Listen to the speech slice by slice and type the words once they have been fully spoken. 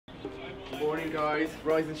Morning guys,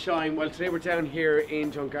 rise and shine. Well, today we're down here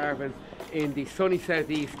in Dungarvan in the sunny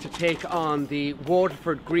southeast to take on the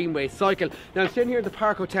Waterford Greenway cycle. Now I'm staying here at the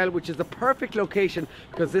Park Hotel, which is the perfect location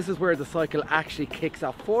because this is where the cycle actually kicks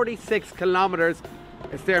off. 46 kilometers.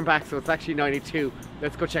 It's there and back, so it's actually 92.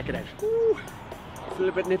 Let's go check it out. Ooh. It's a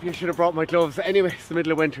little bit nippy, I should have brought my gloves. Anyway, it's the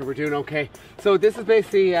middle of winter, we're doing okay. So this is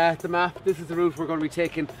basically the map. This is the route we're going to be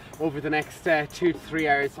taking over the next 2 to 3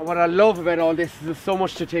 hours. And what I love about all this is there's so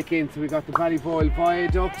much to take in. So we've got the Ballyboyle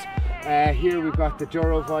Viaduct. Here we've got the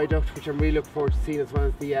Deric Ó Viaduct, which I'm really looking forward to seeing, as well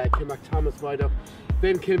as the Kilmacthomas Viaduct.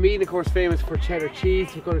 Then Kilmeen, of course, famous for cheddar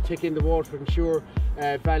cheese. We're going to take in the Waterford and Shore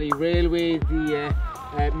Valley Railway, the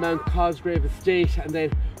Mount Cosgrave Estate, and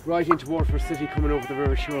then right into Waterford City coming over the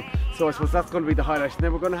River Shore. So I suppose that's going to be the highlight. And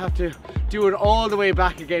then we're going to have to do it all the way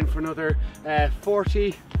back again for another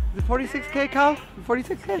 46k, Cal?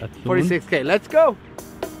 46k? 46k, let's go!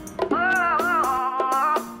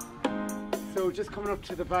 So just coming up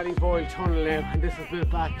to the Ballyboyle Tunnel now, and this was built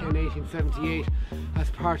back in 1878 as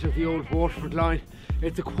part of the old Waterford line.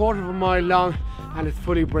 It's a quarter of a mile long and it's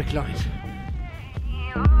fully brick lined.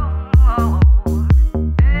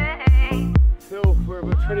 So we're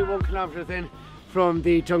about 21 kilometres in from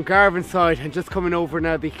the Dungarvan side and just coming over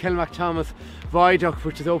now the Kilmacthomas Viaduct,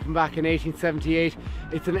 which is opened back in 1878.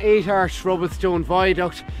 It's an 8-arch rubble stone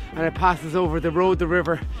viaduct and it passes over the road, the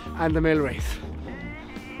river and the millrace.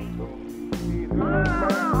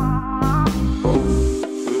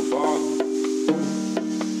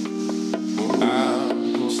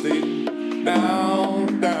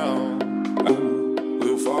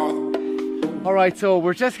 Alright, so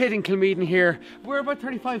we're just hitting Kilmeaden here. We're about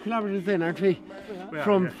 35 kilometres in, aren't we?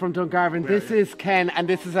 From Dungarvan. This is Ken and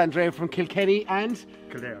this is Andrea from Kilkenny and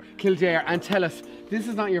Kildare. And tell us, this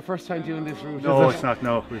is not your first time doing this route, No, is it? it's not,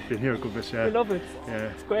 no. We've been here a good bit, yeah. We love it. Yeah.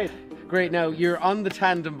 It's great. Great, now you're on the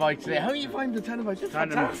tandem bike today. How are you finding the tandem bike? It's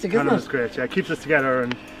fantastic, isn't it? It's great, yeah. It keeps us together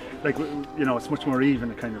and, like, you know, it's much more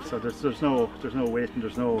even kind of, so there's no weight and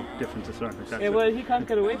there's no differences or anything like that. Yeah, well, he can't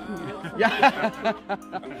get away from you. Yeah.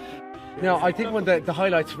 No, I think one of the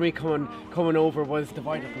highlights for me coming over was the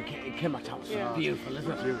viaduct in Kilmacthomas. Yeah. Beautiful,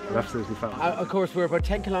 isn't it? Beautiful. Absolutely fabulous. Of course, we're about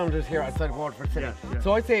 10 kilometres here outside Waterford City. Yeah.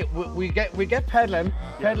 So I'd say we get pedal to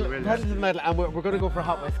the metal, and we're going to go for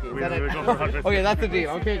hot whiskey. We'll go for hot whiskey. Okay, that's the deal.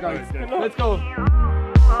 Okay, guys, let's go.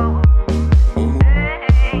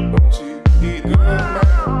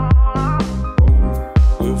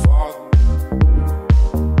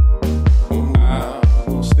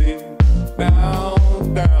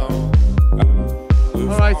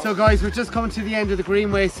 So guys, we're just coming to the end of the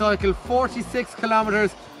Greenway cycle, 46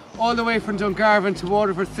 kilometres all the way from Dungarvan to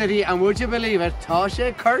Waterford City, and would you believe it,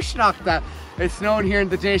 Tasha Kirschnachta, it's snowing here in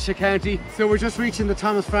the Daisha County. So we're just reaching the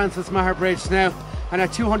Thomas Francis Maher Bridge now, and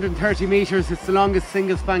at 230 metres it's the longest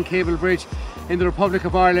single span cable bridge in the Republic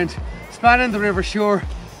of Ireland, spanning the River Shore,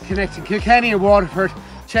 connecting Kilkenny and Waterford.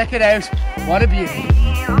 Check it out, what a beauty.